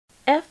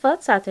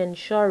Efforts at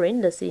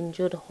ensuring the St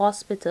Jude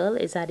Hospital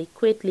is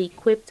adequately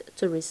equipped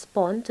to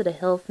respond to the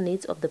health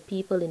needs of the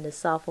people in the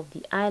south of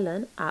the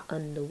island are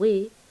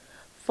underway,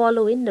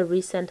 following the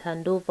recent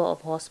handover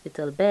of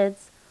hospital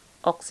beds,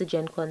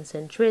 oxygen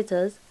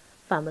concentrators,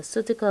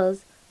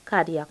 pharmaceuticals,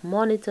 cardiac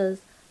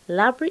monitors,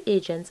 lab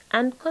reagents,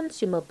 and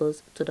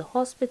consumables to the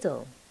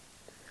hospital.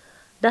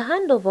 The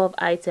handover of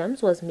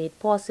items was made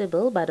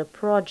possible by the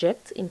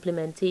Project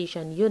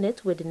Implementation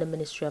Unit within the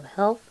Ministry of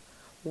Health,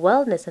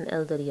 Wellness and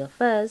Elderly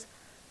Affairs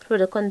through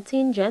the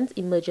Contingent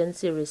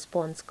Emergency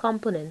Response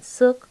Component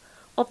 (CERC)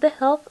 of the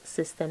Health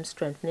System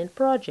Strengthening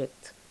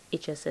Project,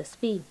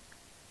 HSSP.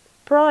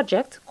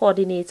 Project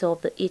Coordinator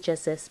of the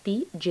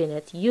HSSP,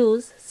 Janet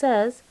Hughes,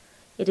 says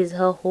it is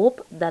her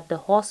hope that the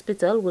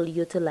hospital will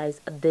utilize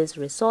these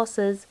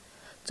resources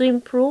to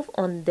improve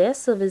on their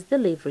service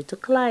delivery to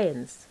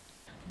clients.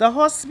 The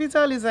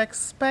hospital is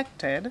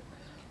expected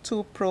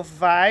to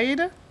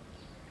provide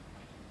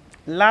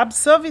lab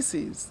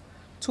services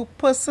to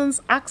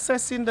persons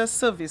accessing the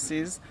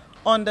services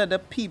under the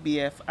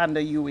PBF and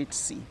the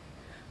UHC.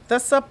 The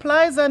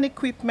supplies and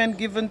equipment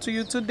given to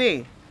you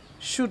today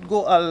should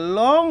go a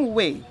long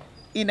way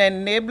in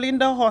enabling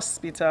the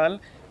hospital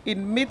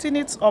in meeting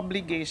its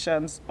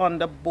obligations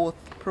under both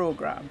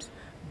programs,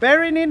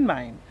 bearing in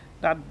mind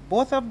that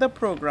both of the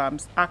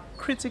programs are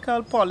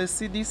critical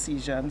policy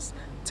decisions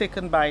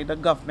taken by the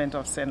government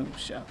of St.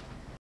 Lucia.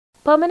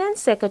 Permanent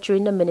Secretary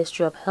in the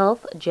Ministry of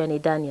Health, Jenny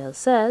Daniel,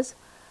 says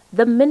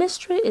the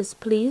ministry is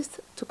pleased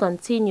to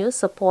continue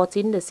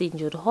supporting the St.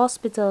 Jude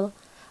Hospital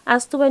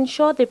as to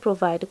ensure they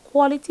provide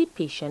quality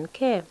patient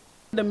care.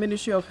 The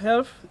Ministry of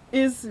Health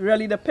is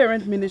really the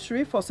parent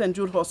ministry for St.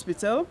 Jude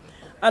Hospital,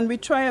 and we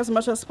try as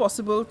much as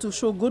possible to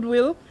show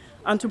goodwill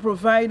and to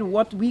provide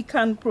what we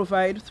can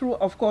provide through,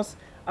 of course,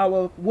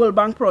 our World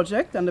Bank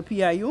project and the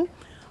PIU,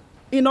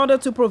 in order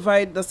to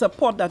provide the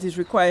support that is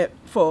required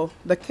for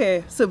the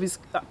care service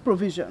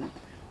provision.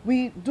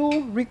 We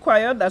do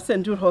require that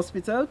St. Jude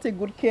Hospital take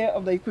good care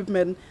of the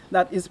equipment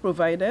that is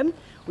provided.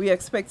 We are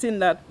expecting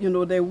that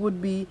there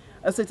would be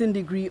a certain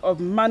degree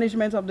of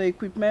management of the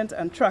equipment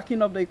and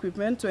tracking of the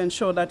equipment to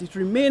ensure that it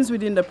remains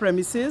within the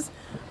premises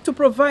to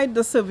provide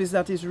the service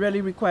that is really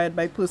required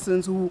by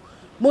persons who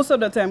most of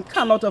the time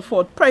cannot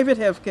afford private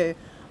health care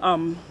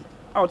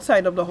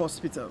outside of the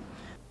hospital.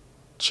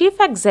 Chief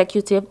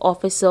Executive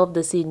Officer of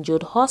the St.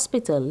 Jude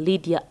Hospital,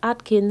 Lydia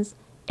Atkins,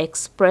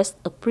 expressed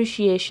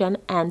appreciation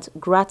and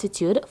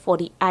gratitude for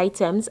the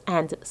items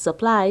and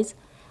supplies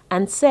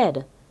and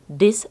said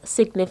this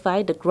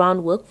signified the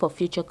groundwork for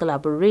future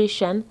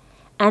collaboration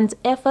and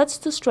efforts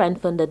to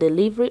strengthen the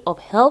delivery of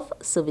health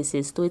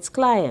services to its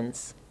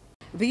clients.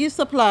 These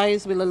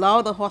supplies will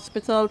allow the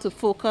hospital to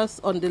focus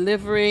on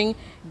delivering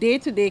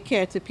day-to-day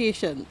care to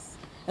patients,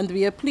 and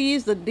we are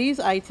pleased that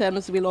these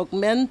items will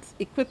augment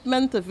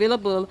equipment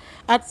available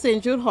at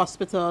St. Jude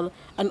Hospital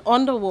and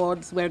on the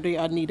wards where they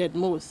are needed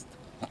most.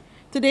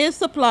 Today's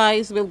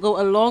supplies will go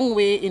a long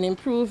way in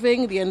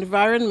improving the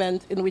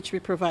environment in which we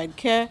provide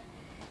care,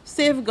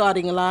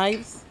 safeguarding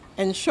lives,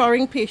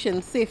 ensuring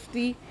patient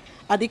safety,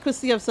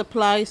 adequacy of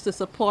supplies to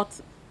support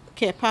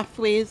care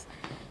pathways,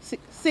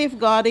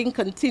 safeguarding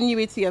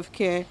continuity of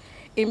care,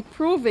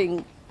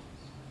 improving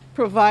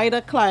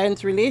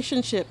provider-client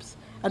relationships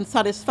and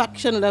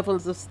satisfaction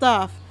levels of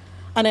staff,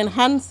 and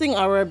enhancing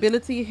our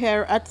ability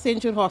here at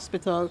St. Jude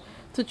Hospital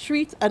to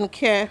treat and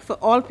care for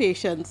all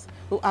patients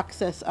who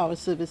access our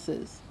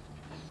services.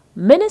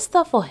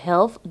 Minister for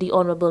Health, the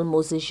Honorable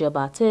Moses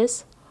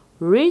Jabatis,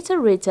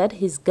 reiterated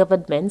his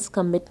government's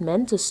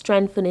commitment to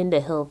strengthening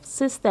the health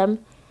system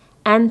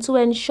and to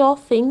ensure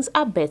things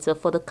are better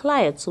for the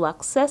clients who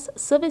access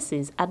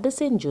services at the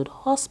St. Jude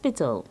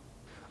Hospital.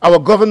 Our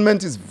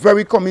government is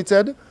very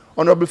committed.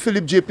 Honorable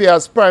Philip JP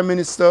as Prime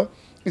Minister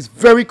is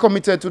very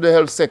committed to the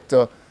health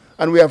sector,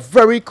 and we are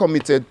very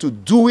committed to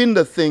doing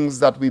the things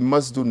that we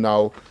must do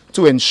now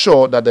to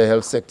ensure that the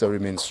health sector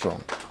remains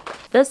strong.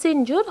 The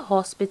St. Jude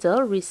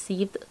Hospital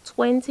received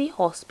 20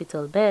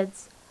 hospital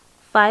beds,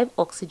 5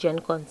 oxygen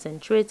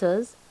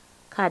concentrators,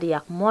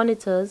 cardiac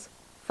monitors,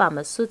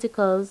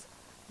 pharmaceuticals,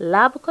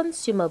 lab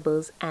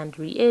consumables and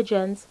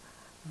reagents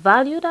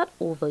valued at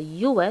over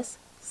US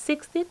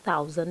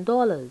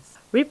 $60,000.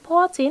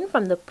 Reporting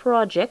from the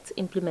Project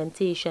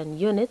Implementation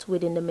Unit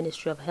within the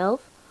Ministry of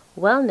Health,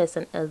 Wellness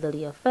and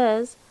Elderly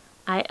Affairs,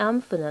 I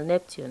am Fennel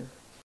Neptune.